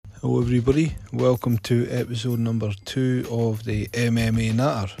Hello everybody, welcome to episode number 2 of the MMA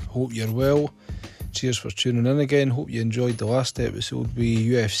Natter. Hope you're well. Cheers for tuning in again. Hope you enjoyed the last episode with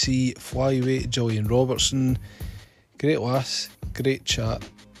UFC flyweight Gillian Robertson. Great lass, great chat,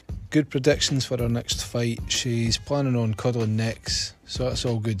 good predictions for her next fight. She's planning on cuddling necks, so that's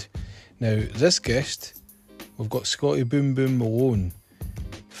all good. Now this guest, we've got Scotty Boom Boom Malone,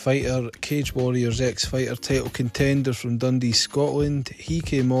 fighter, Cage Warriors ex-fighter, title contender from Dundee, Scotland. He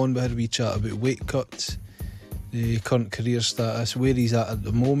came on, we had a wee chat about weight cuts, the current career status, where he's at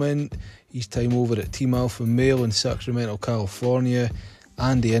the moment, his time over at Team Alpha Male in Sacramento, California,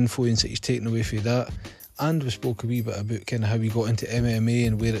 and the influence that he's taken away from that. And we spoke a wee bit about kind of how he got into MMA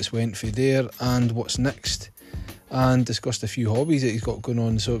and where it's went from there and what's next, and discussed a few hobbies that he's got going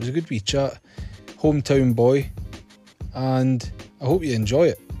on. So it was a good wee chat. Hometown boy, and I hope you enjoy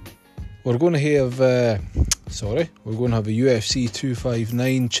it. We're going to have a UFC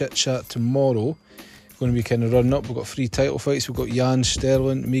 259 chit chat tomorrow. Going to be kind of running up. We've got 3 title fights. We've got Jan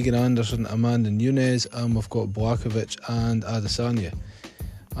Sterling, Megan Anderson, Amanda Nunes, and we've got Blachowicz and Adesanya.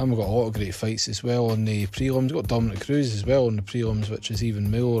 And we've got a lot of great fights as well on the prelims. We've got Dominic Cruz as well on the prelims, which is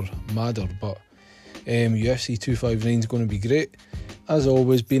even more madder. But UFC 259 is going to be great. As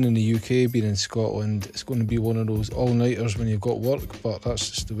always, being in the UK, being in Scotland, it's going to be one of those all-nighters when you've got work, but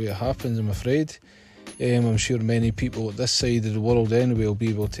that's just the way it happens, I'm afraid. I'm sure many people at this side of the world anyway will be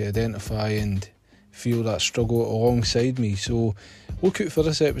able to identify and feel that struggle alongside me. So look out for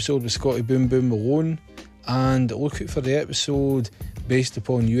this episode with Scotty Boom Boom Malone, and look out for the episode based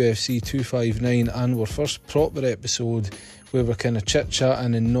upon UFC 259 and our first proper episode where we're kind of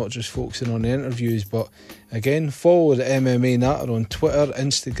chit-chatting and not just focusing on the interviews. But again, follow the MMA Natter on Twitter,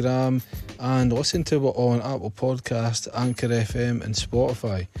 Instagram, and listen to it on Apple Podcasts, Anchor FM and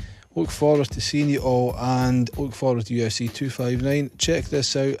Spotify. Look forward to seeing you all and look forward to UFC 259. Check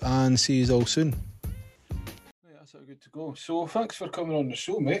this out and see you all soon. Right, that's all good to go. So thanks for coming on the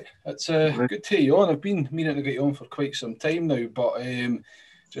show, mate. It's good to have you on. I've been meaning to get you on for quite some time now, but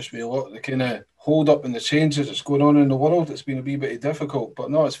just with a lot of the kind of hold up and the changes that's going on in the world, it's been a wee bit difficult.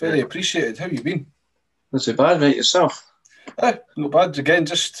 But no, it's very appreciated. How you been? Not too bad, mate. Yourself? Not bad. Again,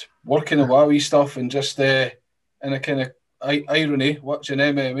 just working a Wowie stuff and just in a kind of irony, watching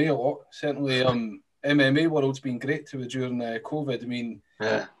MMA a lot. Certainly, MMA world's been great to it during COVID. I mean,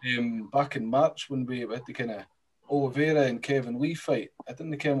 back in March when we had the kind of Oliveira and Kevin Lee fight, I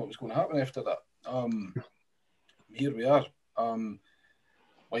didn't care what was going to happen after that. Here we are.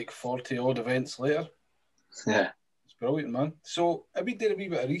 Like 40 odd events later. Yeah. It's brilliant, man. So I've been doing a wee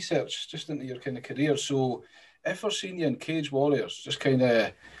bit of research just into your kind of career. So if I've seen you in Cage Warriors, just kind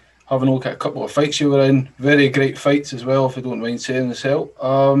of having a look at a couple of fights you were in, very great fights as well, if you don't mind saying as hell.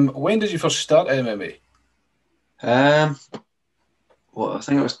 When did you first start MMA? Well, I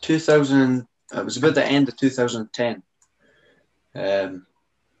think it was 2000. It was about the end of 2010.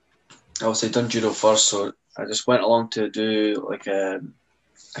 Obviously done judo first, so I just went along to do like a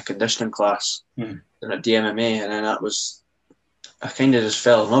conditioning class at DMMA, and then I kind of just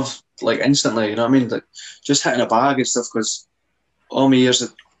fell in love like instantly, you know what I mean? Like just hitting a bag and stuff, because all my years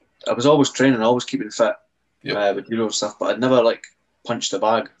I was always training, always keeping fit with judo and stuff, but I'd never like punched a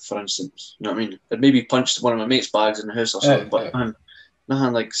bag, for instance, you know what I mean? I'd maybe punched one of my mates' bags in the house or something, but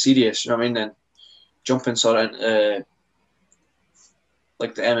nothing like serious, you know what I mean? Then jumping sort of into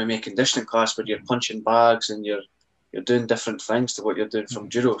like the MMA conditioning class where you're punching bags and you're doing different things to what you're doing from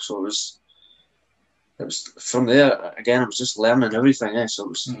judo. So it was from there again. I was just learning everything. So it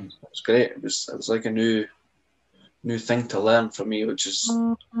was great. It was like a new thing to learn for me, which is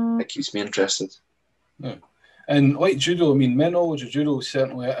it keeps me interested. Yeah. And like judo, I mean, my knowledge of judo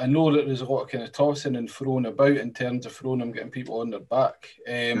certainly. I know that there's a lot of kind of tossing and throwing about in terms of throwing them, getting people on their back.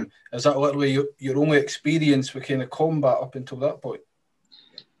 Is that literally your only experience with kind of combat up until that point?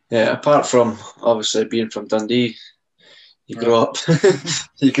 Yeah, apart from obviously being from Dundee. You grow up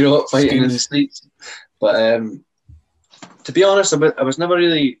fighting in the streets. But to be honest, I was never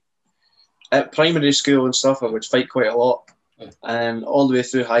really at primary school and stuff. I would fight quite a lot, and all the way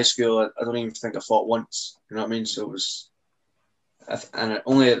through high school, I don't even think I fought once. You know what I mean? So it was, and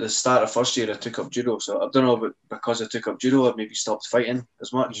only at the start of first year I took up judo. So I don't know, but because I took up judo, I maybe stopped fighting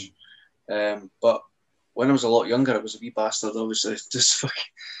as much. But when I was a lot younger, I was a wee bastard. Obviously, just fucking.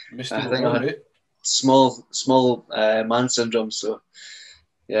 I think I had small man syndrome, so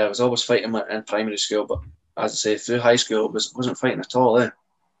yeah, I was always fighting in primary school, but as I say, through high school I wasn't fighting at all.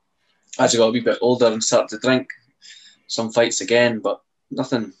 As I got a wee bit older and started to drink, some fights again, but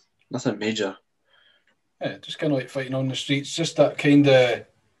nothing major. Yeah, just kind of like fighting on the streets, just that kind of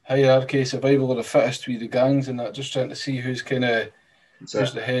hierarchy, survival of the fittest with the gangs and that, just trying to see who's kind of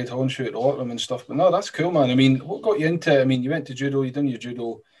Who's the head honcho at Ottram and stuff. But no, that's cool, man. I mean, what got you into it? I mean, you went to judo, you done your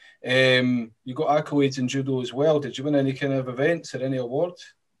judo. You got accolades in judo as well. Did you win any kind of events or any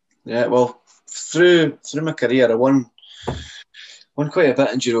awards? Yeah, well, through my career, I won quite a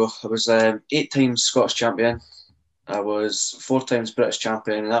bit in judo. I was 8 times Scottish champion. I was 4 times British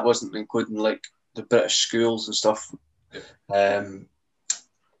champion, and that wasn't including like the British schools and stuff. And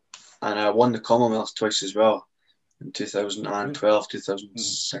I won the Commonwealth twice as well in 2012,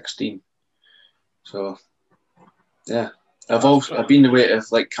 2016. So yeah, I've been the way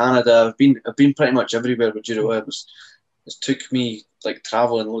of like Canada. I've been pretty much everywhere with judo. It took me like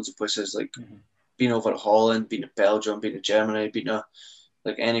traveling loads of places, like being over to Holland, being to Belgium, being to Germany, being to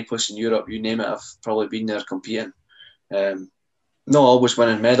like any place in Europe, you name it. I've probably been there competing. Not always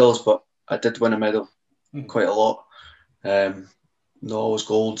winning medals, but I did win a medal quite a lot. Not always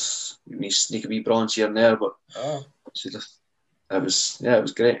golds. You sneak a wee bronze here and there, but it was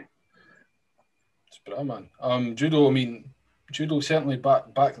great. It's brilliant, man. Judo. I mean, judo certainly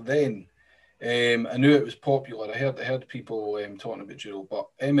back then. I knew it was popular. I heard people talking about judo, but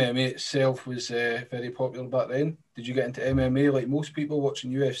MMA itself was very popular back then. Did you get into MMA like most people,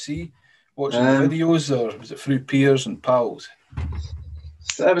 watching UFC, watching videos, or was it through peers and pals?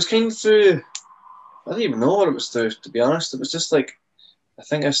 It was kind of through. I don't even know what it was through, to be honest. It was just like, I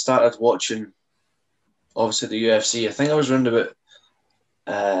think I started watching, obviously, the UFC. I think I was around about,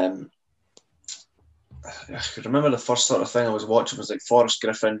 I could remember the first sort of thing I was watching was like Forrest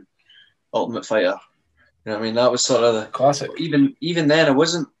Griffin, Ultimate Fighter. You know what I mean? That was sort of the classic. Even then, I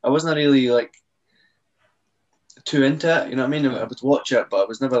wasn't really like too into it. You know what I mean? I would watch it, but I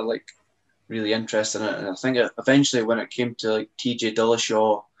was never like really interested in it. And I think eventually, when it came to like TJ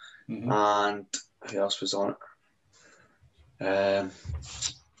Dillashaw and who else was on it?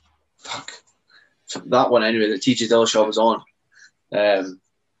 That one anyway, that TJ Dillashaw was on.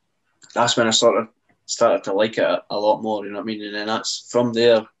 That's when I sort of started to like it a lot more, you know what I mean? And then that's from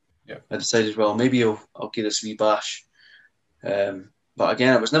there, I decided, well, maybe I'll give this a wee bash. But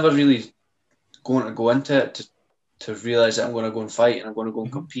again, I was never really going to go into it to realise that I'm going to go and fight and I'm going to go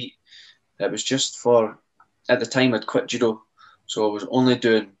and compete. It was just at the time I'd quit judo, so I was only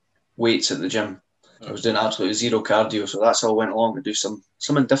doing weights at the gym. I was doing absolutely zero cardio, so that's how I went along to do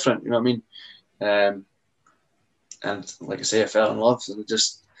something different, you know what I mean? And like I say, I fell in love, and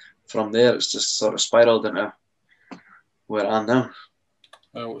just from there, it's just sort of spiraled into where I am now.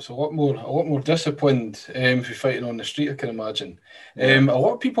 It's a lot more disciplined if you're fighting on the street, I can imagine. A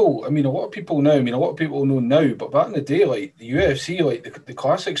lot of people now, a lot of people know now, but back in the day, like the UFC, like the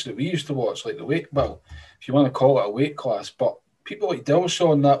classics that we used to watch, like if you want to call it a weight class, but people like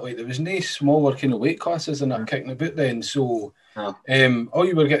Dillashaw and that, like there was no smaller kind of weight classes in that kicking about then. So all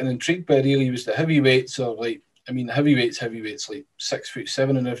you were getting intrigued by really was the heavyweights, or like, I mean, heavyweights like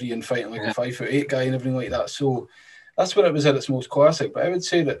 6'7" and everything, fighting like a 5'8" guy and everything like that. So that's when it was at its most classic. But I would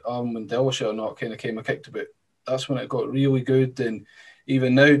say that when Dillashaw and that kind of came a kicked about, that's when it got really good. And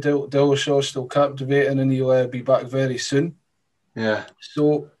even now, Dillashaw's still captivating, and he'll be back very soon. Yeah.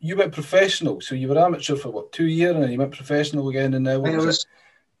 So you went professional. So you were amateur for what, 2 years, and then you went professional again. And now I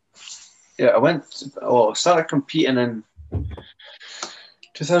started competing in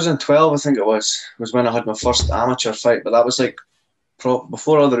 2012. I think it was when I had my first amateur fight. But that was like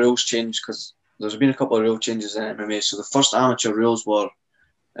before all the rules changed, because there's been a couple of rule changes in MMA. So the first amateur rules were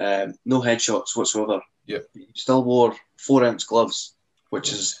no headshots whatsoever. Yeah. You still wore 4-ounce gloves,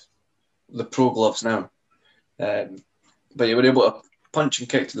 which is the pro gloves now. But you were able to punch and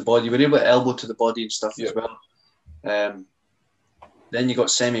kick to the body. You were able to elbow to the body and stuff as well. Then you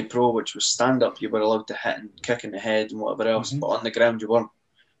got semi-pro, which was stand-up. You were allowed to hit and kick in the head and whatever else, but on the ground you weren't.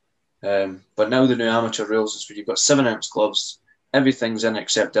 But now the new amateur rules is where you've got 7-ounce gloves. Everything's in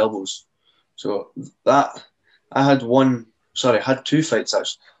except elbows. So that I had two fights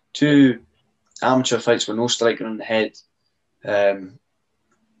actually. 2 amateur fights with no striking on the head. But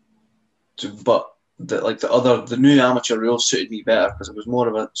the new amateur rules suited me better because it was more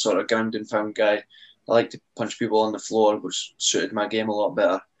of a sort of ground and pound guy. I like to punch people on the floor, which suited my game a lot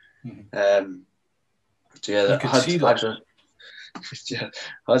better. I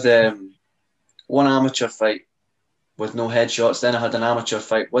had one amateur fight with no headshots. Then I had an amateur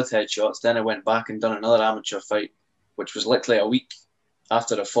fight with headshots. Then I went back and done another amateur fight, which was literally a week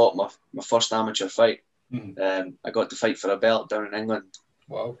after I fought my first amateur fight. I got to fight for a belt down in England.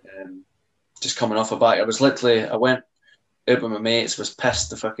 Wow. Just coming off a back. I went out with my mates, was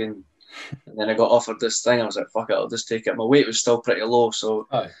pissed and then I got offered this thing. I was like, fuck it, I'll just take it. My weight was still pretty low, so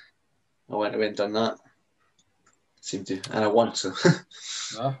I went away and done that. And I won, so.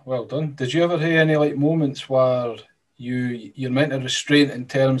 Well done. Did you ever have any like moments where you're meant to restraint in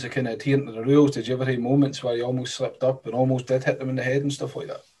terms of kind of adhering to the rules. Did you ever have moments where you almost slipped up and almost did hit them in the head and stuff like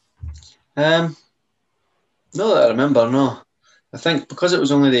that? Not that I remember, no. I think because it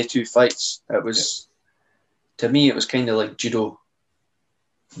was only the 2 fights, it was, to me, it was kind of like judo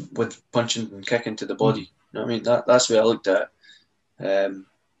with punching and kicking to the body. You know what I mean? That's the way I looked at it.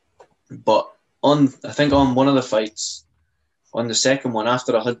 But I think on one of the fights, on the second one,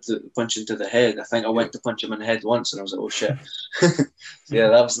 after I had the punching to the head, I think I went to punch him in the head once, and I was like, oh shit. Yeah,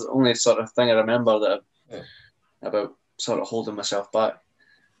 that was the only sort of thing I remember about sort of holding myself back.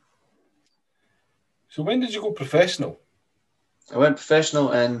 So when did you go professional? I went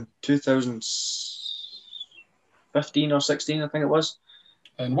professional in 2015 or 16, I think it was.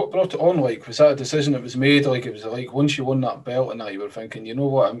 And what brought it on? Like, was that a decision that was made? Like, it was like once you won that belt and that, you were thinking, you know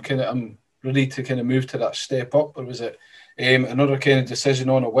what, I'm ready to kind of move to that step up, or was it another kind of decision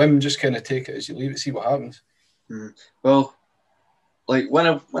on a whim, just kind of take it as you leave it, see what happens? Well, like when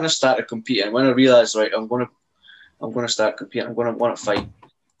I started competing, when I realised, right, I'm going to start competing, I'm going to want to fight.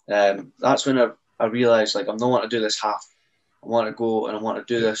 That's when I realised, like, I'm not want to do this half. I want to go and I want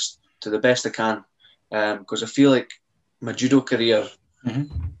to do this to the best I can, because I feel like my judo career,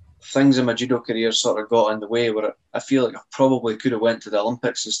 things in my judo career sort of got in the way where I feel like I probably could have went to the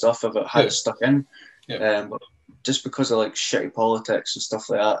Olympics and stuff if it had it stuck in. But just because of like shitty politics and stuff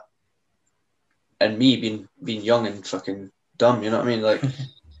like that, and me being young and fucking dumb, you know what I mean? Like,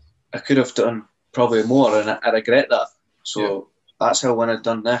 I could have done probably more, and I regret that. So that's how when I'd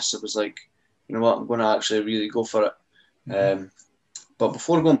done this, it was like, you know what, I'm going to actually really go for it. But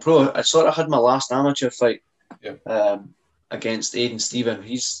before going pro, I sort of had my last amateur fight against Aidan Stephen.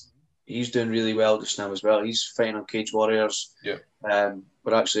 He's doing really well just now as well. He's fighting on Cage Warriors.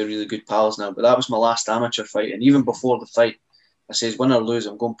 We're actually really good pals now. But that was my last amateur fight, and even before the fight, I says, win or lose,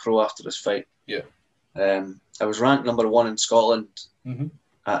 I'm going pro after this fight. I was ranked number 1 in Scotland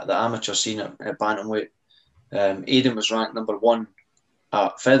at the amateur scene at bantamweight. Aidan was ranked number 1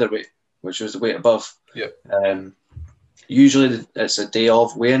 at featherweight, which was the weight above. Usually it's a day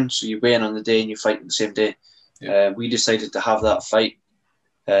of weigh-in, so you weigh in on the day and you fight the same day. We decided to have that fight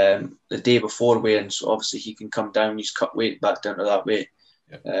the day before weigh-in, so obviously he can come down, he's cut weight back down to that weight.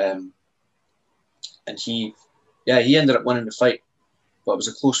 And he ended up winning the fight, but it was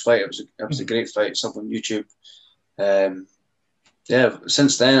a close fight. It was a great fight. It's up on YouTube.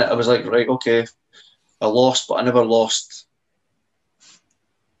 Since then I was like, right, okay, I lost, but I never lost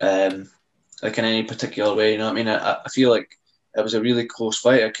like in any particular way, you know what I mean? I feel like it was a really close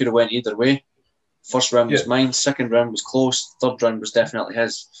fight. I could have went either way. First round was mine, second round was close, third round was definitely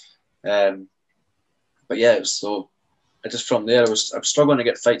his. But yeah, so I just from there I was struggling to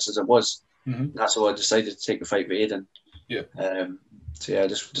get fights as it was. That's why I decided to take the fight with Aidan. So yeah, I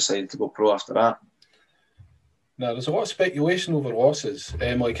just decided to go pro after that. Now, there's a lot of speculation over losses.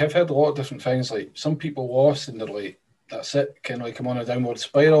 Like, I've heard a lot of different things. Like, some people lost and they're like, that's it, kind of like I'm on a downward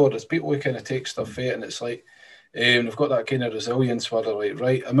spiral. Or there's people who kind of take stuff for it, and it's like, they've got that kind of resilience where they're like,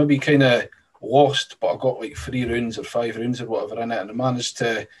 right, I maybe kind of lost, but I got like 3 rounds or 5 rounds or whatever in it, and I managed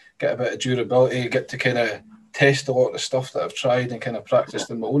to get a bit of durability, get to kind of test a lot of the stuff that I've tried and kind of practiced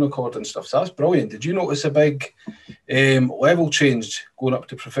in my own accord and stuff. So that's brilliant. Did you notice a big level change going up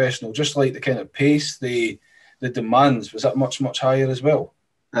to professional? Just like the kind of pace, the demands, was that much, much higher as well?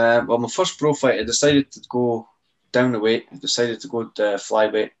 Well, my first pro fight, I decided to go down the weight. I decided to go to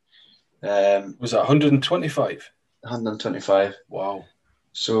flyweight. Was that 125? 125. Wow.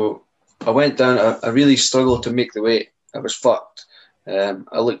 So I went down. I really struggled to make the weight. I was fucked.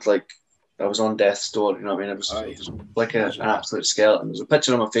 I looked like I was on death's door. You know what I mean? I was like an absolute skeleton. There's a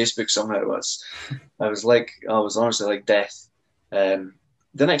picture on my Facebook somewhere. I was honestly like death. The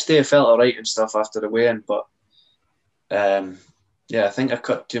next day I felt alright and stuff after the weigh-in, but I think I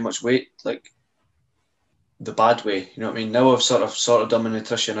cut too much weight, like the bad way. You know what I mean? Now I've sort of done my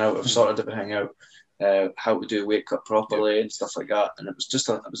nutrition out. I've sorted everything out. How to do a weight cut properly and stuff like that. And it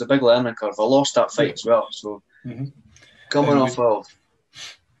was a big learning curve. I lost that fight as well. So coming off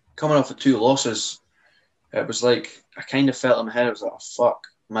of 2 losses, it was like I kind of felt in my head. I was like, oh, fuck,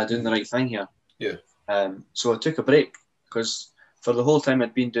 am I doing the right thing here? So I took a break because for the whole time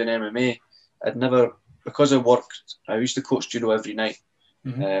I'd been doing MMA, I'd never, because I worked, I used to coach judo every night.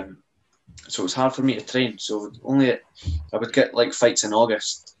 So it was hard for me to train. So I would get like fights in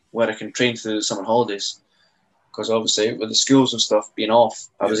August where I can train through the summer holidays, because obviously with the schools and stuff being off,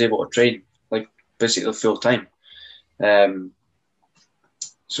 I was able to train like basically full time.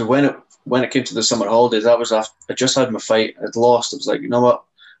 So when it came to the summer holidays, that was after I just had my fight. I'd lost. I was like, you know what?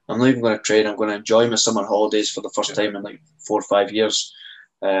 I'm not even going to train. I'm going to enjoy my summer holidays for the first time in like 4 or 5 years.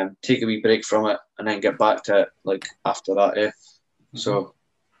 take a wee break from it, and then get back to it like after that. Mm-hmm. So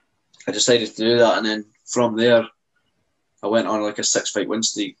I decided to do that, and then from there, I went on like a 6-fight win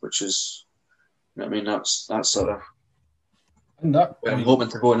streak, which is, you know what I mean, that's sort of where I'm hoping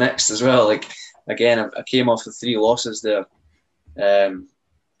to go next as well. Like again, I came off the 3 losses there, and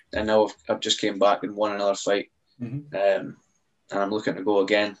now I've just came back and won another fight, and I'm looking to go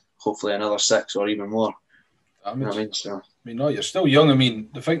again, hopefully another 6 or even more. You know what I mean? So, I mean, no, you're still young. I mean,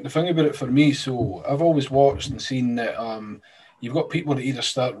 the thing about it for me, so I've always watched and seen that you've got people that either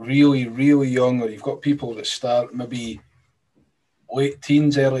start really, really young, or you've got people that start maybe late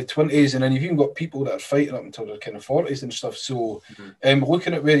teens, early 20s, and then you've even got people that are fighting up until their kind of 40s and stuff. So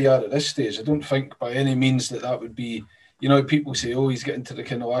looking at where you are at this stage, I don't think by any means that would be, you know, people say, oh, he's getting to the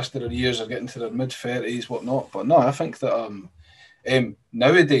kind of last of their years or getting to their mid-30s, whatnot. But no, I think that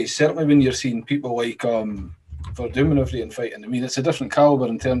nowadays, certainly when you're seeing people like Verduminovic and fighting, I mean, it's a different caliber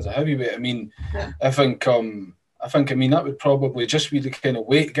in terms of heavyweight. I mean, I think that would probably just be the kind of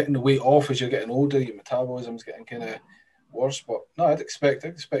weight, getting the weight off as you're getting older, your metabolism's getting kind of worse. But no, I'd expect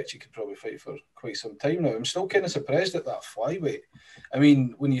you could probably fight for quite some time now. I'm still kind of surprised at that flyweight. I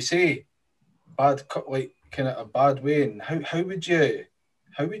mean, when you say bad cut, like kind of a bad way, and how would you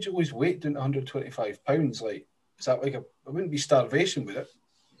lose weight down to 125 pounds? Like, is that like it wouldn't be starvation, would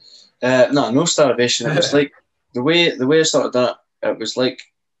it? No starvation. It was like the way I sort of done it. It was like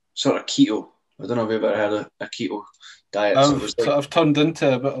sort of keto. I don't know if you've ever heard of a keto diet. I've turned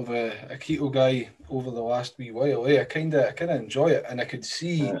into a bit of a keto guy over the last wee while. I kind of enjoy it, and I could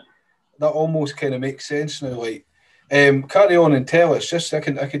see that almost kind of makes sense now. Like, carry on and tell us. Just I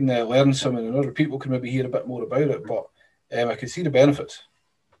can learn something, and other people can maybe hear a bit more about it. But I can see the benefits.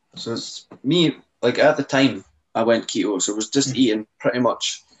 So it's me. Like at the time, I went keto, so I was just eating pretty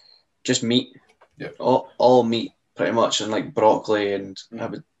much just meat. Yeah. All meat, pretty much, and like broccoli, and I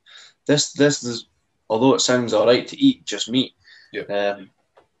would. This is, although it sounds all right to eat just meat,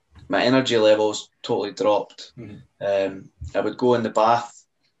 my energy levels totally dropped. I would go in the bath,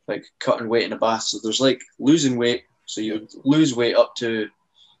 like cutting weight in the bath. So there's like losing weight. So you would lose weight up to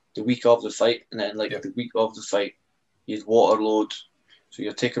the week of the fight, and then like the week of the fight, you'd water load. So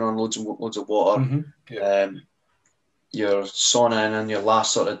you're taking on loads of water. You're saunaing in your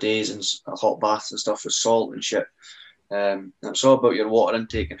last sort of days and hot baths and stuff with salt and shit. And it's all about your water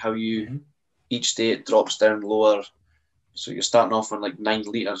intake and how you each day it drops down lower. So you're starting off on like 9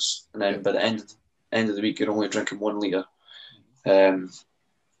 litres, and then by the end of the week you're only drinking 1 litre. But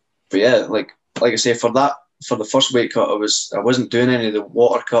yeah, like I say, for the first weight cut, I wasn't doing any of the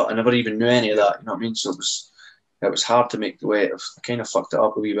water cut. I never even knew any of that. You know what I mean? So it was hard to make the weight. I kind of fucked it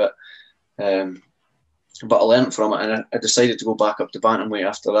up a wee bit. But I learned from it, and I decided to go back up to bantamweight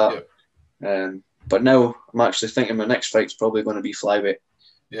after that. But now I'm actually thinking my next fight's probably going to be flyweight.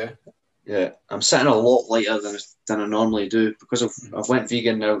 Yeah. I'm sitting a lot lighter than I normally do because I've went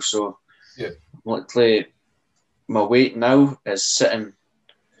vegan now. So luckily, my weight now is sitting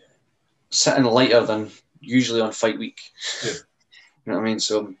lighter than usually on fight week. You know what I mean?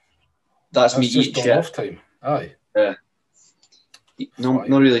 So that's me just eating shit. Off time. Aye. Not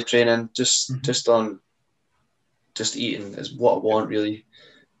really training. Just eating is what I want really.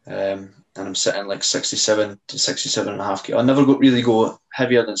 And I'm sitting like 67 to 67.5 kilo. I never really go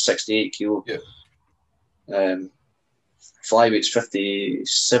heavier than 68 kilo. Flyweight's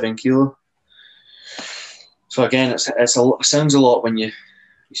 57 kilo. So again, it sounds a lot when you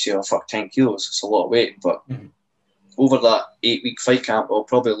say, oh fuck, 10 kilos. It's a lot of weight, but over that 8-week fight camp, I'll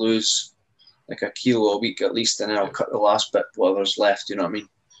probably lose like a kilo a week at least, and then I'll cut the last bit, whatever's left. You know what I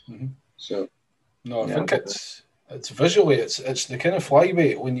mean? So no, I think it's visually, it's the kind of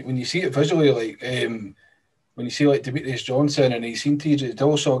flyweight when you see it visually, like when you see like Demetrius Johnson and he's seen TJ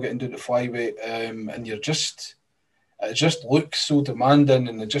Dillashaw getting down to flyweight, and it just looks so demanding,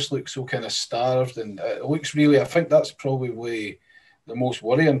 and it just looks so kind of starved, and it looks really. I think that's probably the most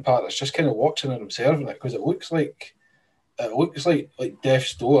worrying part. It's just kind of watching and observing it, because it looks like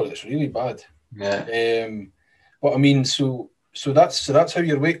death's door. It's really bad. But I mean, so that's how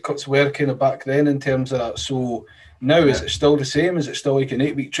your weight cuts were kind of back then in terms of that. So now is it still the same? Is it still like an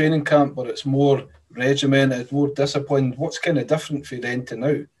 8-week training camp, but it's more regimented, more disciplined? What's kind of different for then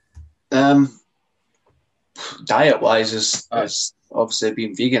to now? Diet wise is obviously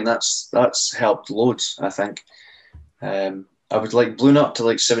being vegan. That's helped loads. I think. I would like blown up to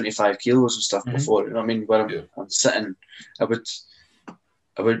like 75 kilos and stuff before. You know what I mean? Where I'm sitting, I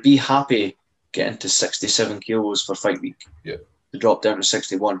would be happy getting to 67 kilos for fight week. To drop down to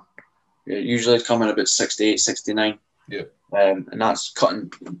 61. Usually I'd come in about 68, 69. And that's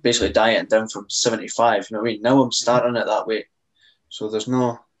cutting, basically dieting down from 75. You know what I mean? Now I'm starting at that weight. So there's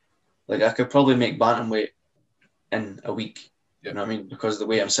no, like, I could probably make bantamweight in a week. Yeah. You know what I mean? Because of the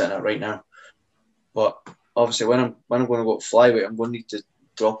way I'm sitting at right now. But obviously, when I'm going to go flyweight, I'm going to need to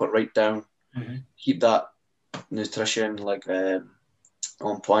drop it right down, keep that nutrition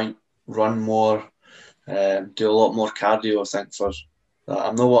on point, run more, do a lot more cardio. I think for that,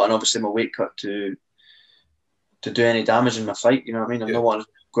 I'm not wanting obviously my weight cut to do any damage in my fight. You know what I mean? I'm not wanting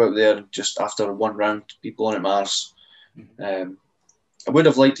to go out there and just after one round be blowing at my arse. I would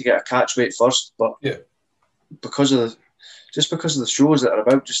have liked to get a catch weight first, but because of the shows that are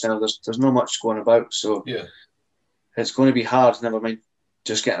about just now, there's not much going about. So it's going to be hard. Never mind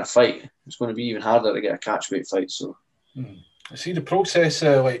just getting a fight. It's going to be even harder to get a catch weight fight. So I see the process,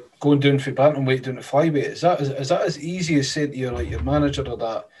 like going down from bantamweight down to flyweight. Is that as easy as saying to your manager or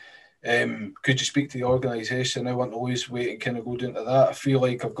that? Could you speak to the organisation? I want to lose weight and kind of go down to that. I feel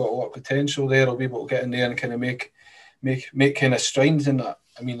like I've got a lot of potential there. I'll be able to get in there and kind of make kind of strides in that.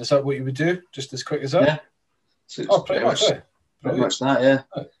 I mean, is that what you would do? Just as quick as that? Yeah. So pretty much. Pretty much that. Yeah.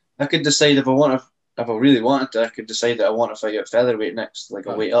 I could decide if I really wanted to. I could decide that I want to fight at featherweight next, like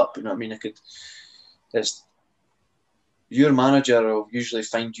a weight up. You know what I mean? It's your manager will usually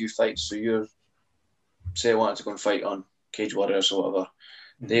find you fights. So say I wanted to go and fight on Cage Warriors or whatever.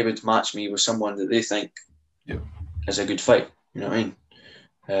 They would match me with someone that they think is a good fight. You know what I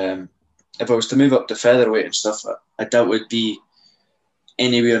mean? If I was to move up to featherweight and stuff, I doubt it would be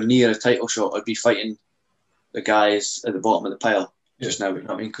anywhere near a title shot. I'd be fighting the guys at the bottom of the pile just now. You know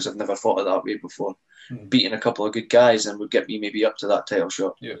what I mean? Because I've never fought it that way before. Beating a couple of good guys and would get me maybe up to that title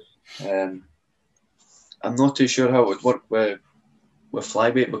shot. I'm not too sure how it would work with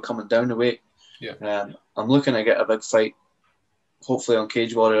flyweight, but coming down the weight. I'm looking to get a big fight, hopefully on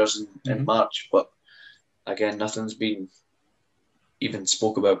Cage Warriors in March, but again, nothing's been even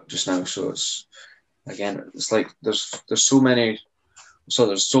spoke about just now. So it's like there's so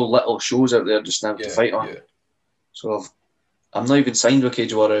little shows out there just now to fight on. So I'm not even signed with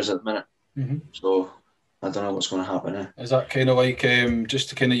Cage Warriors at the minute. So I don't know what's going to happen. Is that kind of like just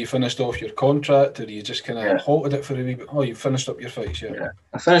to kind of you finished off your contract, or you just kind of halted it for a wee bit? Oh, you finished up your fights,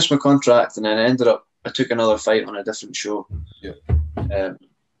 I finished my contract and then I took another fight on a different show. But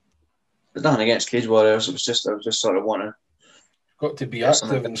nothing against Cage Warriors. I was just sort of wanting. Got to be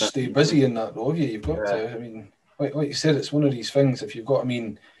active and stay busy in that, though, have you? You've got to. I mean, like you said, it's one of these things. If you've got,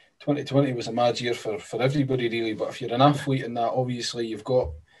 2020 was a mad year for everybody, really. But if you're an athlete in that, obviously you've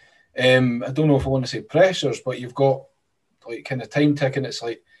got. I don't know if I want to say pressures, but you've got like kind of time ticking. It's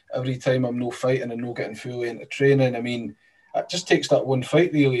like every time I'm no fighting and no getting fully into training. I mean, it just takes that one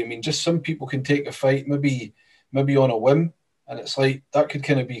fight, really. I mean, just some people can take a fight maybe on a whim, and it's like that could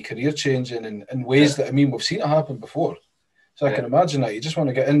kind of be career changing in ways that we've seen it happen before. So I can imagine that you just want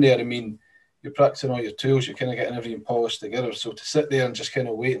to get in there. I mean, you're practicing all your tools, you're kind of getting everything polished together. So to sit there and just kind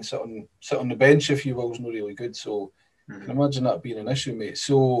of wait and sit on the bench, if you will, is not really good. So I can imagine that being an issue, mate.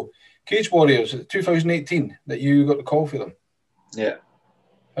 So Cage Warriors, 2018 that you got the call for them. Yeah.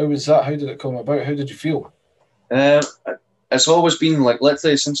 How was that? How did it come about? How did you feel? It's always been like,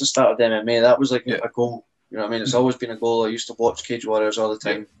 literally since I started MMA, that was like a goal. You know what I mean? It's always been a goal. I used to watch Cage Warriors all the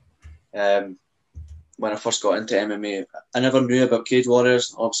time. When I first got into MMA, I never knew about Cage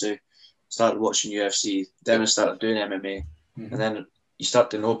Warriors. Obviously, started watching UFC. Then I started doing MMA, and then you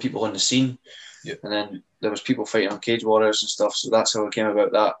start to know people on the scene. And then there was people fighting on Cage Warriors and stuff. So that's how it came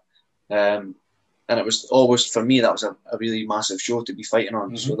about that. And it was always, for me, that was a really massive show to be fighting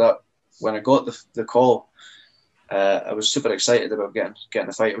on. So that when I got the call, I was super excited about getting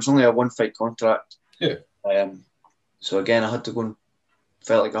the fight. It was only a 1-fight contract. So again, I had to go and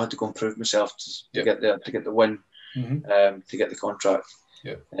felt like I had to go and prove myself to get the win, to get the contract.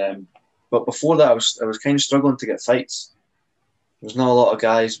 But before that, I was kind of struggling to get fights. There was not a lot of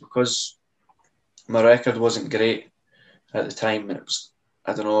guys because my record wasn't great at the time, and it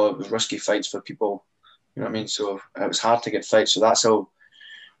was risky fights for people. You know what I mean? So it was hard to get fights. So that's how.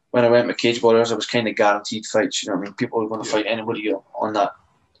 When I went with Cage Warriors, I was kind of guaranteed fights. You know what I mean? People were going to fight anybody on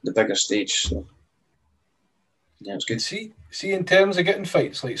the bigger stage. So yeah, it's good. See, in terms of getting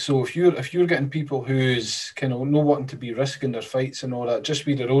fights, like, so if you're getting people who's kind of not wanting to be risking their fights and all that, just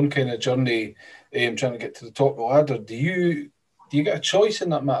be their own kind of journey, trying to get to the top of the ladder, do you get a choice in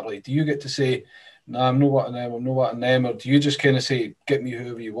that matter? Like, do you get to say, nah, I'm not wanting them, or do you just kind of say, get me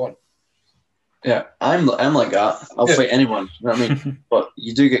whoever you want? Yeah, I'm like that. I'll fight anyone. You know what I mean? But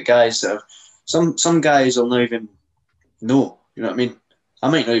you do get guys that some guys will not even know. You know what I mean? I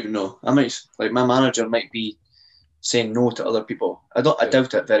might not even know. I might, like, my manager might be saying no to other people. I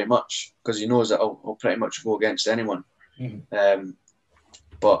doubt it very much, because he knows that I'll pretty much go against anyone.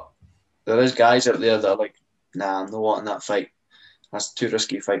 But there is guys out there that are like, nah, I'm not wanting that fight. that's too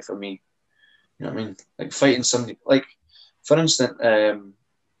risky a fight for me. You know what I mean? Like fighting somebody, like for instance,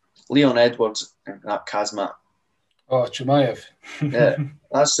 Leon Edwards and that Kazmat. Oh, Chimaev. Yeah,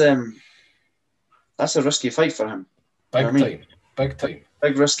 that's a risky fight for him. You know Big what I mean? time. Big time.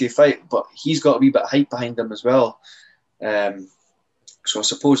 Big risky fight, but he's got a wee bit of hype behind him as well. So I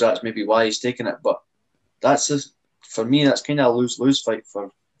suppose that's maybe why he's taking it. But for me, that's kind of a lose-lose fight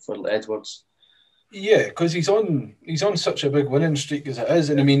for Edwards. Yeah, because he's on such a big winning streak as it is,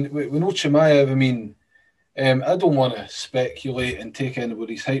 and I mean, we know Chimaev. I mean, I don't want to speculate and take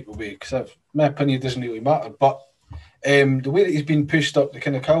anybody's hype away because my opinion doesn't really matter. But the way that he's been pushed up, the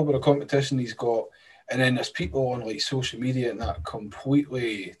kind of caliber of competition he's got, and then there's people on like social media and that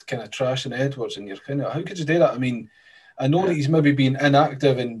completely kind of trashing Edwards, and you're kind of, how could you do that? I mean, I know that he's maybe been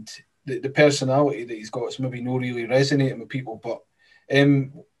inactive and the personality that he's got is maybe not really resonating with people, but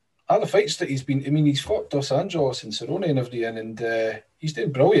all the fights that he's been, I mean, he's fought Dos Anjos and Cerrone and everything, and he's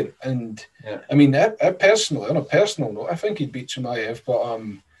doing brilliant. And I mean, I personally, on a personal note, I think he'd beat Chimaev, but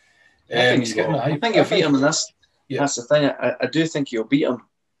he's getting a hype. I think he'll beat him, and that's the thing. I do think he'll beat him,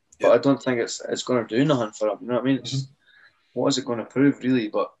 but I don't think it's going to do nothing for him. You know what I mean? What is it going to prove, really?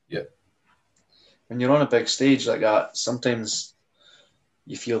 But when you're on a big stage like that, sometimes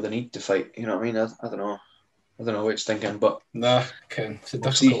you feel the need to fight. You know what I mean? I don't know. I don't know what it's thinking, but nah, Ken, it's a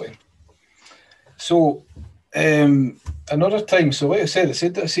difficulty. So another time, so like I said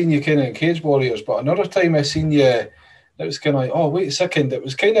that I seen you kind of in Cage Warriors, but another time I seen you, it was kind of like, oh wait a second, it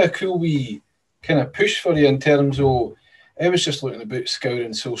was kind of a cool wee kind of push for you in terms of, I was just looking about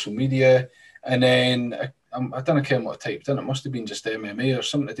scouring social media, and then I don't know what I typed in, it must have been just MMA or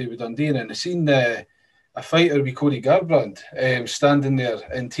something to do with Dundee, and then I seen a fighter with Cody Garbrandt standing there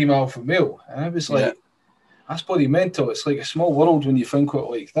in Team Alpha Male, and I was like, that's bloody mental. It's like a small world when you think of it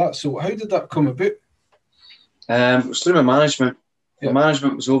like that. So how did that come about? It was through my management. The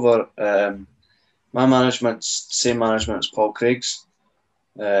management was over. My management's the same management as Paul Craig's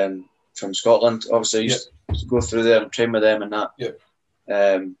from Scotland. Obviously, I used to go through there and train with them and that.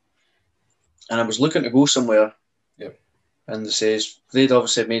 And I was looking to go somewhere. And they'd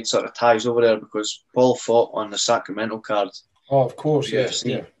obviously made sort of ties over there because Paul fought on the Sacramento card. Oh, of course, So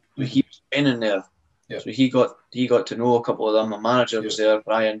he was training there. So he got to know a couple of them. My manager was there,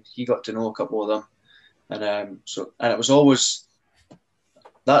 Brian. He got to know a couple of them, and it was always,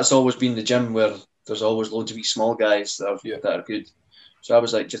 that's always been the gym where there's always loads of wee small guys that are good. So I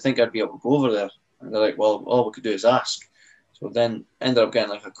was like, do you think I'd be able to go over there? And they're like, well, all we could do is ask. So then ended up getting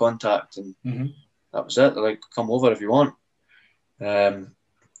like a contact, and that was it. They're like, come over if you want. So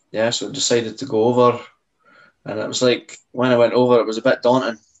I decided to go over, and it was like when I went over, it was a bit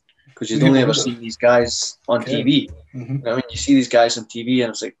daunting. Because you'd only ever seen these guys on TV. You know what I mean? You see these guys on TV,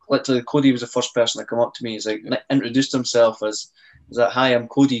 and it's like, literally, Cody was the first person to come up to me. He's like, introduced himself as like, hi, I'm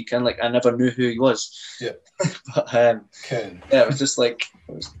Cody. Kind of like, I never knew who he was. But it was just like,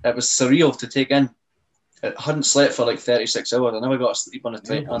 it was surreal to take in. I hadn't slept for like 36 hours. I never got to sleep on the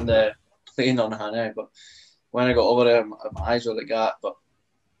plane on Hanoi. But when I got over there, my eyes were like that. But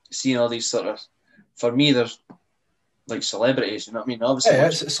seeing all these sort of, for me, there's like celebrities, you know what I mean? Obviously,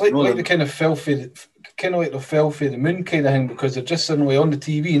 it's like the kind of fell for the moon kind of thing, because they're just suddenly on the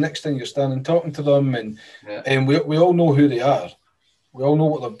TV. Next thing you're standing talking to them, and we all know who they are. We all know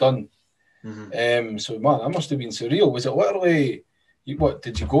what they've done. So man, that must have been surreal. Was it literally? What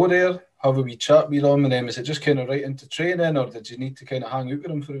did you go there, have a wee chat with them, and then was it just kind of right into training, or did you need to kind of hang out with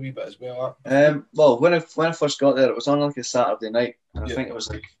them for a wee bit as well? Well, when I first got there, it was on like a Saturday night, and I think it was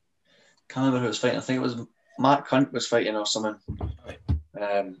like, can't remember who was fighting. I think it was Mark Hunt was fighting or something.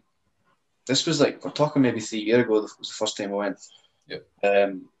 This was like, we're talking maybe 3 years ago. Was the first time I went.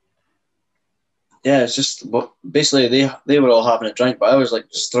 It's just basically they were all having a drink, but I was like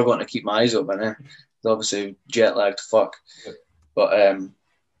struggling to keep my eyes open. Obviously jet lagged fuck. But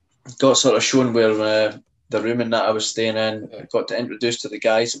got sort of shown where the room and that I was staying in. I got to introduce to the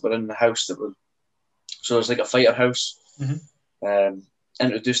guys that were in the house so it was like a fighter house.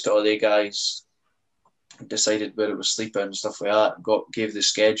 Introduced to all the guys. Decided where it was sleeping and stuff like that. Gave the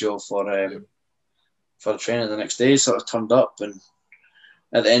schedule for the training the next day. Sort of turned up, and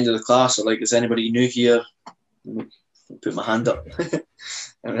at the end of the class, I'm like, "Is anybody new here?" Put my hand up, and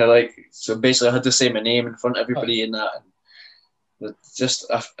they're like, so basically, I had to say my name in front of everybody in that. And just,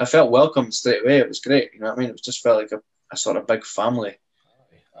 I felt welcome straight away. It was great. You know what I mean? It just felt like a sort of big family.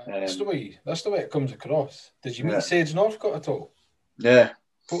 That's the way it comes across. Did you meet Sage Northcott at all? Yeah.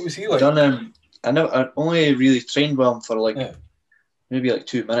 What was he like? I only really trained with him for like maybe like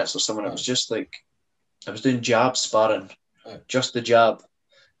 2 minutes or something. It was just like I was doing jab sparring, just the jab,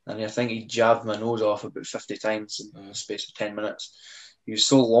 and I think he jabbed my nose off about 50 times in the space of 10 minutes. He was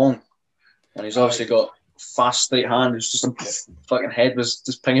so long, and he's obviously got fast straight hand. It's just a fucking head was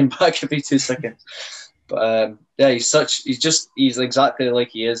just pinging back every 2 seconds. But yeah, he's exactly like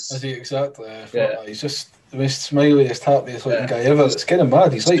he is. Is he exactly? He's just the most smiliest, happiest looking guy ever. It's kind of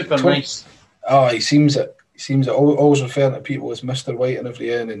mad. He's like super nice. Oh, he seems it. Always referring to people as Mr. White and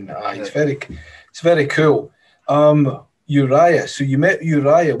everything, and it's very cool. Uriah. So you met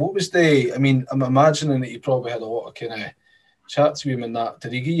Uriah. What was the? I mean, I'm imagining that you probably had a lot of kind of chats with him and that.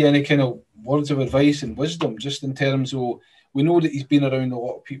 Did he give you any kind of words of advice and wisdom, just in terms of? We know that he's been around a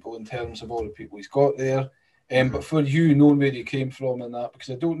lot of people in terms of all the people he's got there. But for you, knowing where he came from and that, because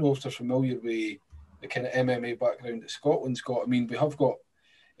I don't know if they're familiar with the kind of MMA background that Scotland's got. I mean, we have got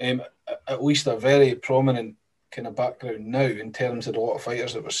at least a very prominent kind of background now in terms of a lot of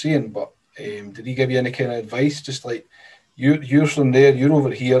fighters that we're seeing. But did he give you any kind of advice? Just like you're from there, you're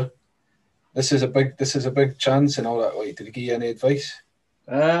over here. This is a big chance and all that. Like, did he give you any advice?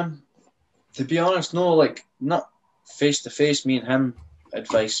 To be honest, no. Like, not face to face, me and him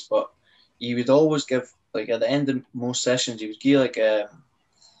advice, but he would always give, like, at the end of most sessions, he would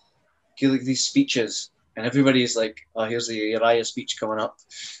give these speeches, and everybody's like, "Oh, here's the Uriah speech coming up."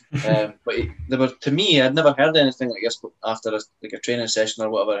 But they were, to me, I'd never heard anything like this after a training session or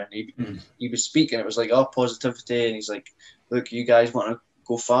whatever. And he would speak, and it was like, "Oh, positivity," and he's like, "Look, you guys want to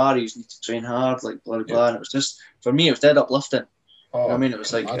go far, you need to train hard, like blah blah blah." And it was just, for me, it was dead uplifting. You know what I mean, it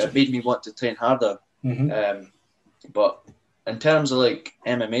was like it made me want to train harder. But in terms of like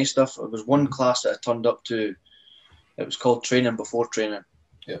MMA stuff, it was one class that I turned up to. It was called Training Before Training.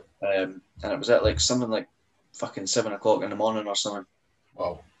 Yeah. And it was at like something like fucking 7 o'clock in the morning or something.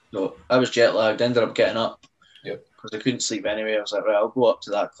 Wow. So I was jet lagged, ended up getting up. Yeah. Because I couldn't sleep anyway. I was like, right, I'll go up to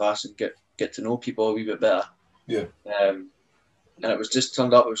that class and get to know people a wee bit better. Yeah. And it was just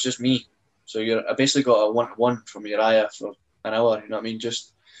turned up, it was just me. So I basically got a 1-to-1 from Uriah for an hour, you know what I mean?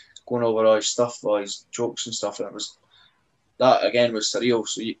 Just going over all his stuff, all his jokes and stuff. And it was, that again was surreal.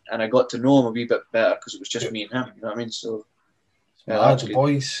 So and I got to know him a wee bit better because it was just me and him, you know what I mean? So the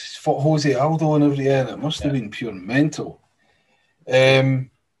boys fought Jose Aldo and everything. It must have been pure mental. No,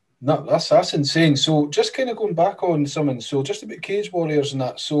 that's insane. So just kind of going back on something. So just about Cage Warriors and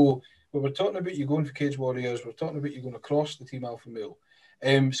that. So we were talking about you going for Cage Warriors. We're talking about you going across the Team Alpha Male.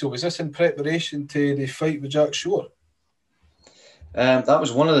 So was this in preparation to the fight with Jack Shore? That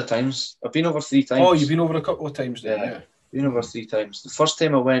was one of the times. I've been over 3 times. Oh, you've been over a couple of times then, yeah. Been over 3 times. The first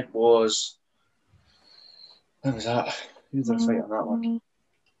time I went was, when was that? Who did I fight on that one?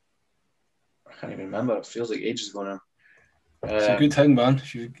 I can't even remember. It feels like ages ago now. It's a good thing, man.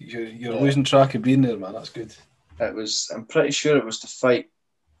 You're losing track of being there, man. That's good. I'm pretty sure it was to fight.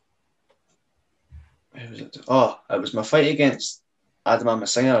 Who was it? Oh, it was my fight against Adam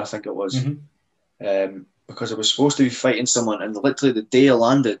Amasinger, I think it was. Because I was supposed to be fighting someone, and literally the day I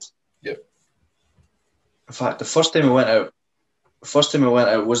landed. Yep. In fact, the first time I went out,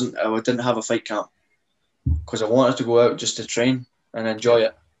 I didn't have a fight camp because I wanted to go out just to train and enjoy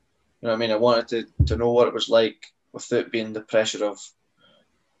it. You know what I mean? I wanted to know what it was like without being the pressure of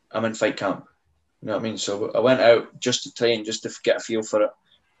I'm in fight camp. You know what I mean? So I went out just to train, just to get a feel for it.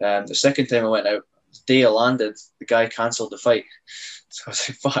 The second time I went out, the day I landed, the guy cancelled the fight. So I was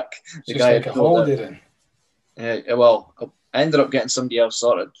like, fuck. The guy like a holiday then. Yeah, well, I ended up getting somebody else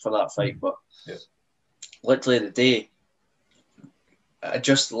sorted for that fight, but literally the day, I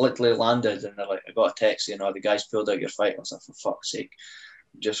just literally landed and I got a text saying, "Oh, the guy's pulled out your fight." I was like, for fuck's sake,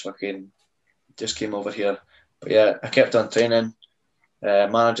 just came over here. But yeah, I kept on training.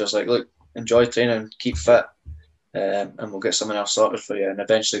 Manager's like, "Look, enjoy training, keep fit, and we'll get someone else sorted for you." And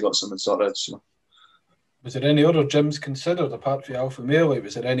eventually got someone sorted. So. Was there any other gyms considered apart from Alpha Male? Like,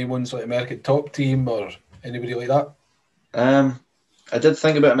 was there anyone's like American Top Team or anybody like that? I did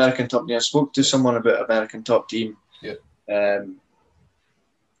think about American Top Team. I spoke to someone about American Top Team. Yeah. And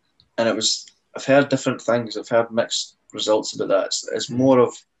I've heard different things. I've heard mixed results about that. It's more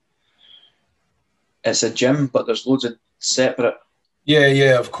of, it's a gym, but there's loads of separate.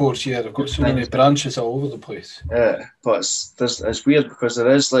 Yeah, of course. Yeah, they've got so many branches all over the place. Yeah, but it's weird because there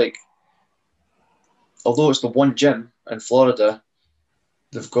is like, although it's the one gym in Florida,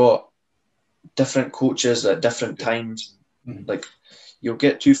 they've got different coaches at different times. Like, you'll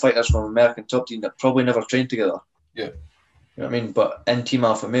get 2 fighters from American Top Team that probably never trained together. Yeah. You know what I mean? But in Team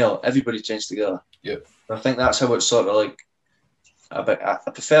Alpha Male, everybody trains together. Yeah. I think that's how it's sort of like, I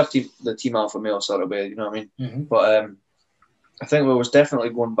prefer the Team Alpha Male sort of way, you know what I mean? But I think we was definitely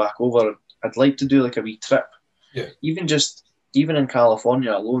going back over. I'd like to do like a wee trip. Yeah. Even in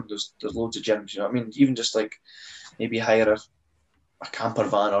California alone, there's loads of gyms, you know what I mean? Even just like maybe hire a camper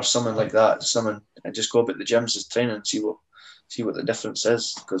van or something like that, and just go up at the gyms as training and see what the difference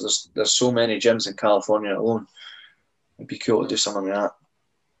is, because there's so many gyms in California alone. It'd be cool to do something like that.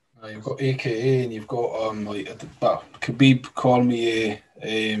 You've got AKA and you've got Khabib, Cormier,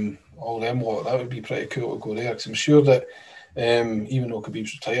 all them lot. That would be pretty cool to go there, because I'm sure that even though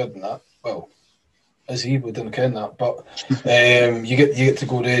Khabib's retired and that, well, is he? We didn't ken that, but you get to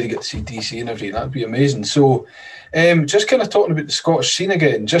go there, you get to see DC and everything. That'd be amazing. So, just kind of talking about the Scottish scene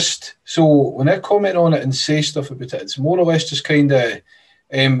again. Just so when I comment on it and say stuff about it, it's more or less just kind of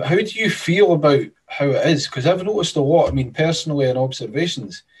how do you feel about how it is? Because I've noticed a lot. I mean, personally, and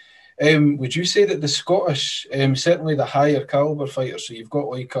observations. Would you say that the Scottish, certainly the higher caliber fighters, so you've got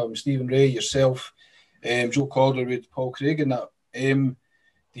like Stephen Ray, yourself, Joe Calderwood, Paul Craig, and that,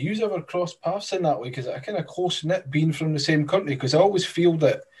 do you ever cross paths in that way? Because it's kind of close knit being from the same country. Because I always feel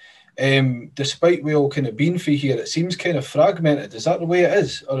that, despite we all kind of being from here, it seems kind of fragmented. Is that the way it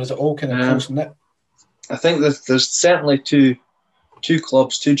is, or is it all kind of close knit? I think there's certainly two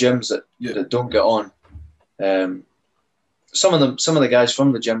clubs, two gyms that don't get on. Some of the guys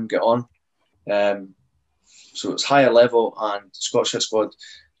from the gym get on. So it's higher level and Scottish Hit Squad.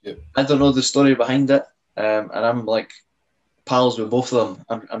 Yep. I don't know the story behind it, and I'm like pals with both of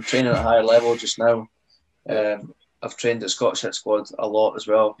them. I'm training at a higher level just now. I've trained at Scottish Hit Squad a lot as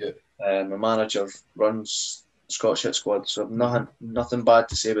well. Yeah. My manager runs Scottish Hit Squad, so I've nothing bad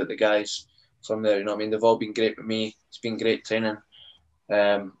to say about the guys from there. You know what I mean? They've all been great with me. It's been great training.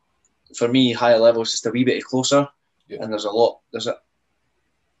 For me, higher level is just a wee bit closer, and there's not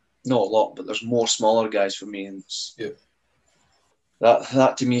a lot, but there's more smaller guys for me, and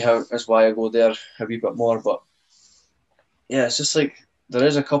that to me is why I go there a wee bit more. But yeah, it's just like there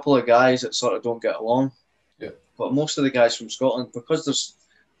is a couple of guys that sort of don't get along. But most of the guys from Scotland, because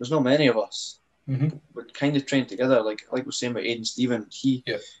there's not many of us, we kind of train together. Like we're saying about Aidan Stephen,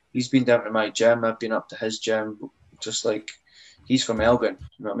 he's been down to my gym. I've been up to his gym. Just like he's from Elgin,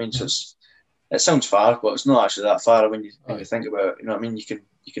 you know what I mean? So it sounds far, but it's not actually that far when you think about it. You know what I mean?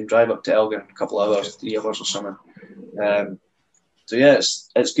 You can drive up to Elgin in a couple of hours, 3 hours or something. So yeah,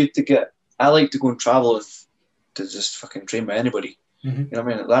 it's good to get. I like to go and travel to just fucking train with anybody. You know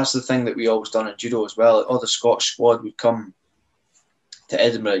what I mean? That's the thing that we always done in judo as well. All the Scottish squad would come to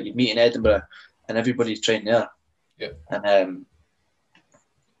Edinburgh. You'd meet in Edinburgh, and everybody trained there. And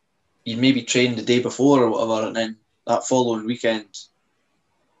you'd maybe train the day before or whatever, and then that following weekend,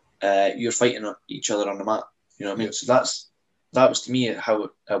 you're fighting each other on the mat. You know what I mean? So that was to me how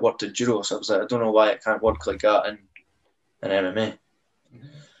it worked in judo. So I was like, I don't know why it can't work like that in MMA.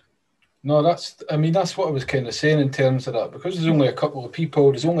 No, that's what I was kind of saying in terms of that, because there's only a couple of people,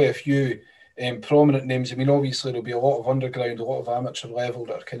 there's only a few prominent names. I mean, obviously there'll be a lot of underground, a lot of amateur level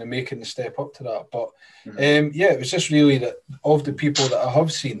that are kind of making the step up to that. But it was just really that of the people that I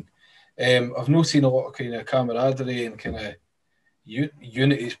have seen, I've not seen a lot of kind of camaraderie and kind of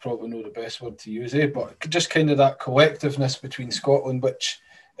unity is probably not the best word to use, but just kind of that collectiveness between Scotland, which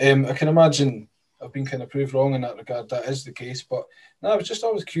I can imagine I've been kind of proved wrong in that regard. That is the case, but no, I was just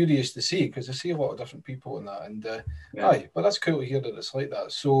always curious to see, because I see a lot of different people in that, and but that's cool to hear that it's like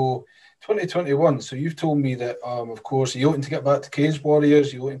that. So 2021. So you've told me that, of course, are you looking to get back to Cage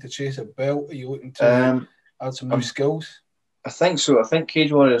Warriors? Are you looking to chase a belt? Are you looking to add some new skills? I think so. I think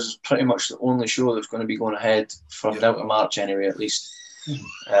Cage Warriors is pretty much the only show that's going to be going ahead from now to March anyway, at least.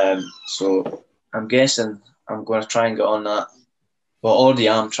 So I'm guessing I'm going to try and get on that. Well, already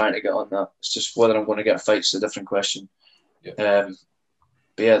am trying to get on that. It's just whether I'm going to get a fight is a different question. But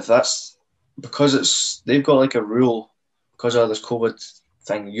yeah, that's because they've got like a rule because of this COVID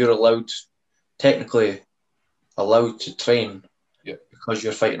thing. You're technically allowed to train because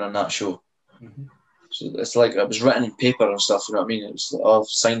you're fighting on that show. So it's like it was written in paper and stuff. You know what I mean? It was all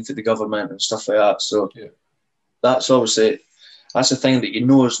signed to the government and stuff like that. So that's obviously the thing that you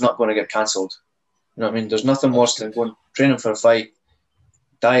know is not going to get cancelled. You know what I mean? There's nothing worse than going training for a fight,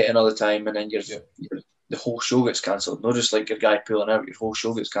 dieting all the time, and then the whole show gets cancelled. Not just like your guy pulling out, your whole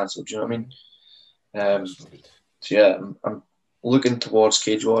show gets cancelled. Do you know what I mean? So yeah, I'm looking towards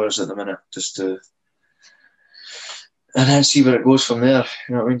Cage Warriors at the minute, just to and then see where it goes from there.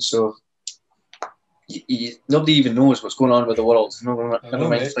 You know what I mean? So nobody even knows what's going on with the world. Never mind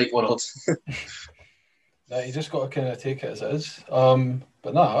the fight world. You just got to kind of take it as it is.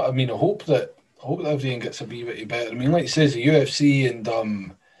 But no, I mean, I hope that everything gets a wee bit better. I mean, like it says, the UFC and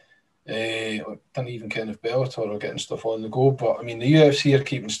didn't even kind of Bellator are getting stuff on the go, but I mean, the UFC are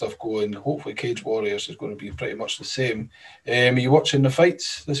keeping stuff going. Hopefully, Cage Warriors is going to be pretty much the same. Are you watching the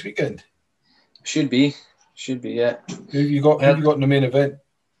fights this weekend? Should be, yeah. Who have you got in the main event?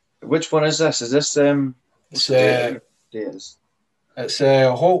 Which one is this? Is this It's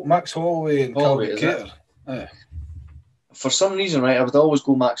Max Holloway and Holloway, Calvin is Kattar. For some reason, right, I would always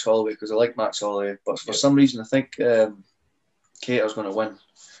go Max Holloway because I like Max Holloway. But for some reason, I think Kattar's going to win.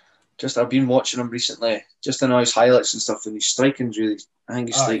 Just I've been watching him recently, just in all his highlights and stuff, and his striking's really. I think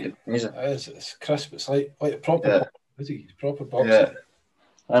he's striking amazing. It's crisp. It's like a proper boxer, is he? He's proper boxer. Yeah.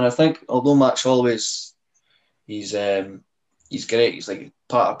 And I think although Max Holloway's he's great. He's like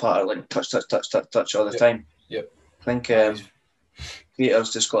part like touch all the time. Yep. I think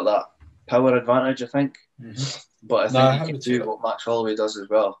Kattar's just got that power advantage. I think, but I think he can do what Max Holloway does as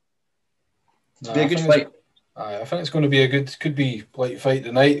well. It'll be a good fight. I think it's going to be could be like fight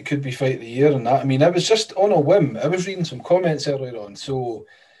the night, it could be fight of the year and that. I mean, I was just on a whim. I was reading some comments earlier on. So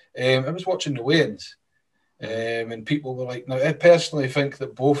I was watching the weigh-ins and people were like, now I personally think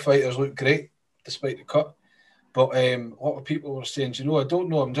that both fighters look great despite the cut. But a lot of people were saying, I don't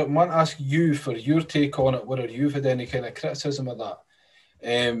know. I want to ask you for your take on it, whether you've had any kind of criticism of that.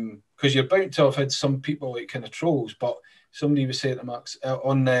 Because you're bound to have had some people like kind of trolls, but somebody was saying to Max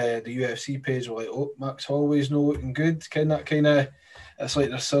on the UFC page, were like, "Oh, Max Holloway's not looking good." It's like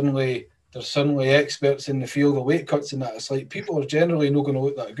they're suddenly experts in the field of weight cuts and that. It's like people are generally not going to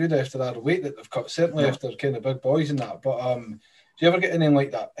look that good after that weight that they've cut. Certainly after kind of big boys and that. But do you ever get anything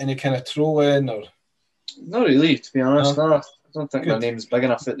like that? Any kind of trolling or? Not really, to be honest. No, I don't think my name's big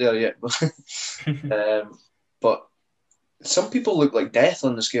enough out there yet. But some people look like death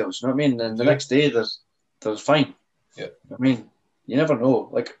on the scales. You know what I mean? And the next day they're fine. Yeah. I mean, you never know.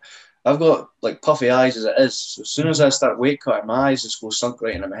 Like, I've got like puffy eyes as it is. So as soon as I start weight cutting, my eyes just go sunk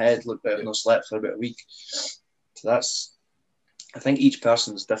right into my head. Look like I've not slept for about a week. So I think each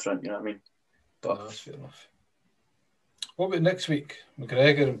person's different. You know what I mean? But no, that's fair enough. What about next week?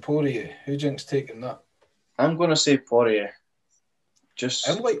 McGregor and Poirier. Who do you think's taking that? I'm going to say Poirier.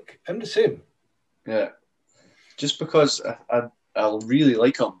 I'm the same. Yeah. Just because I really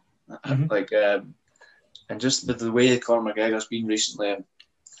like him. And just with the way Conor McGregor's been recently,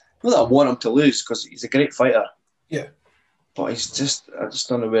 not that I want him to lose because he's a great fighter. Yeah. But I just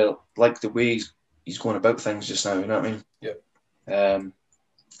don't know the way he's going about things just now, you know what I mean? Yeah.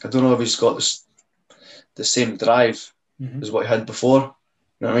 I don't know if he's got the same drive as what he had before.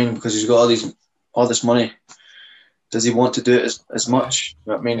 You know what I mean? Because he's got all this money. Does he want to do it as much?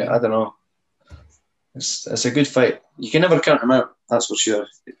 You know what I mean? Yeah. I don't know. It's a good fight. You can never count him out, that's for sure.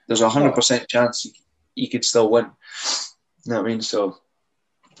 There's a 100% chance he could still win. You know what I mean? So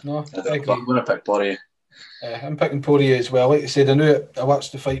no, I agree. I'm going to pick Poirier. I'm picking Poirier as well. Like I said, I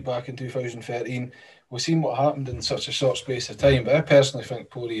watched the fight back in 2013. We've seen what happened in such a short space of time, but I personally think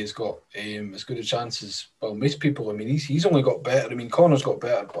Poirier's got as good a chance as most people. I mean, he's only got better. I mean, Conor's got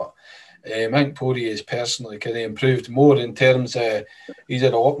better, but I think Poirier's personally kind of improved more in terms of he's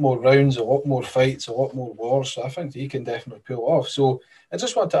had a lot more rounds, a lot more fights, a lot more wars. So I think he can definitely pull off. So I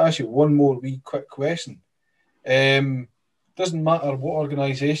just want to ask you one more wee quick question. Doesn't matter what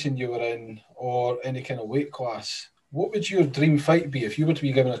organisation you were in or any kind of weight class. What would your dream fight be if you were to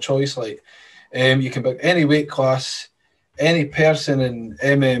be given a choice? Like, you can pick any weight class, any person in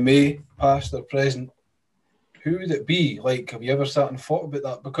MMA, past or present. Who would it be? Like, have you ever sat and thought about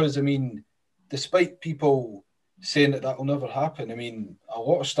that? Because, I mean, despite people saying that will never happen, I mean, a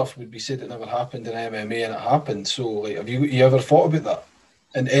lot of stuff would be said that never happened in MMA and it happened. So, like, have you ever thought about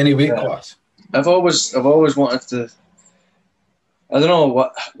that in any weight class? I've always wanted to. I don't know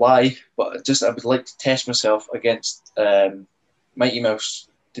why, but I would like to test myself against Mighty Mouse,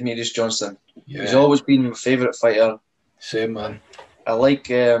 Demetrius Johnson. Yeah. He's always been my favourite fighter. Same, man. I like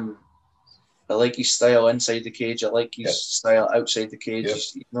his style inside the cage. I like his style outside the cage. Yep.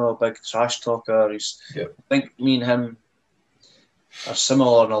 He's not a big trash talker. I think me and him are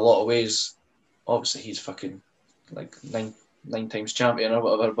similar in a lot of ways. Obviously, he's fucking like nine times champion or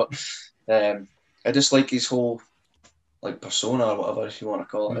whatever. But I just like his whole like persona or whatever if you want to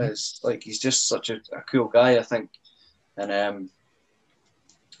call it. It's like he's just such a cool guy, I think. And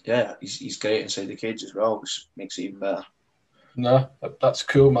he's great inside the cage as well, which makes it even better. No, that's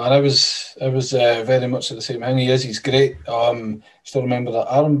cool, man. I was very much the same thing. He's great. Still remember that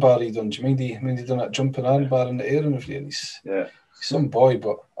arm bar he done. Do you mind he done that jumping arm bar in the air and everything? He's some boy,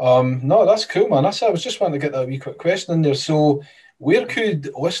 but no, that's cool, man. I was just wanting to get that wee quick question in there. So, where could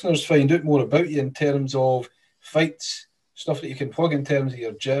listeners find out more about you in terms of fights, stuff that you can plug in terms of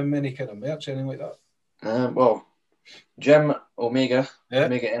your gym, any kind of merch, anything like that? Well, gym Omega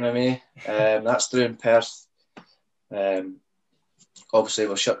MMA. That's through in Perth. Obviously,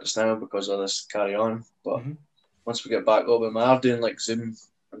 we'll shut this down because of this carry on. But once we get back up, we are doing like Zoom.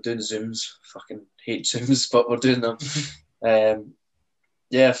 I'm doing Zooms. Fucking hate Zooms, but we're doing them.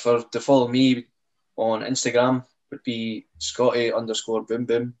 To follow me on Instagram, would be Scotty_boom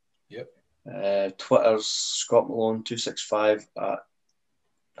boom. Yep. Twitter's Scott Malone 265. I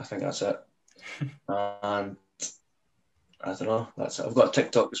think that's it. And I don't know. That's it. I've got a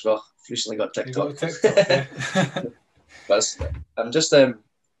TikTok as well. I've recently got TikTok. You got a TikTok, yeah. But I'm just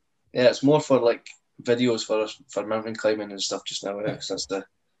it's more for like videos for mountain climbing and stuff just now. Because that's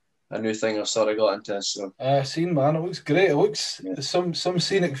a new thing I've sort of got into. So I've seen, man. It looks great. It looks some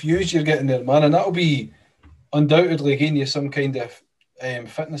scenic views you're getting there, man, and that'll be undoubtedly giving you some kind of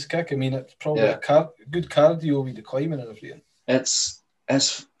fitness kick. I mean, it's probably a good cardio with the climbing and everything. It's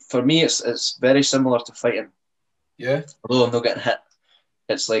for me, it's very similar to fighting. Yeah. Although I'm not getting hit,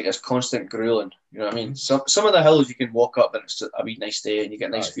 it's like it's constant grueling. You know what I mean? Some of the hills you can walk up and it's a wee nice day and you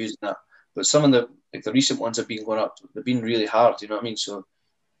get nice views and that. But some of the recent ones I've been going up, they've been really hard. You know what I mean? So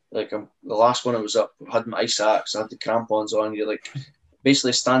like the last one I was up, I had my ice axe, I had the crampons on. You're like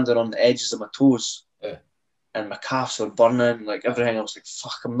basically standing on the edges of my toes. And my calves were burning, like everything. I was like,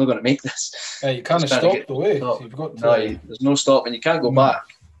 "Fuck, I'm not going to make this." You can't stop the way. So you've got to... there's no stop, and you can't go back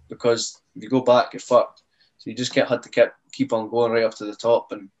because if you go back, you're fucked. So you just had to keep on going right up to the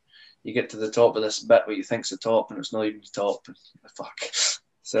top, and you get to the top of this bit what you think's the top, and it's not even the top. And fuck.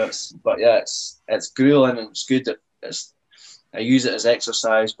 So it's grueling and it's good. I use it as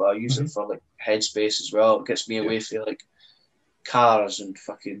exercise, but I use it for like headspace as well. It gets me away from like cars and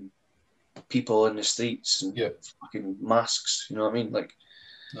fucking people in the streets and fucking masks, you know what I mean? Like,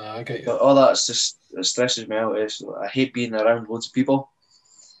 I get you. But all that it stresses me out. I hate being around loads of people,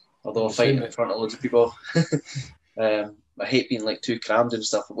 although I'm fighting in front of loads of people. I hate being like too crammed and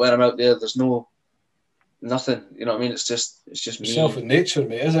stuff. But when I'm out there, there's nothing, you know what I mean? It's just me. Yourself in nature,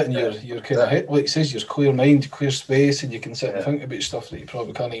 mate, is it? And you're kind of like it says, you're clear mind, clear space, and you can sit and think about stuff that you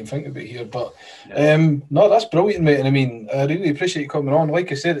probably can't even think about here. But no, that's brilliant, mate. And I mean, I really appreciate you coming on.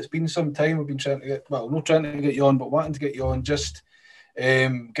 Like I said, it's been some time. We've been not trying to get you on, but wanting to get you on, just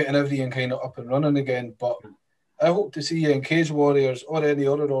getting everything kind of up and running again. But I hope to see you in Cage Warriors or any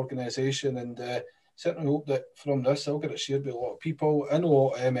other organisation, and certainly hope that from this I'll get it shared with a lot of people. I know a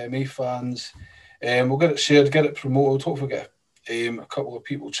lot of MMA fans. We'll get it shared, get it promoted. Hopefully get a couple of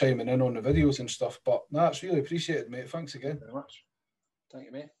people chiming in on the videos and stuff. But it's really appreciated, mate. Thanks again. Very much. Thank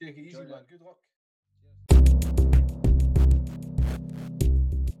you, mate. Take it easy, man. Good luck.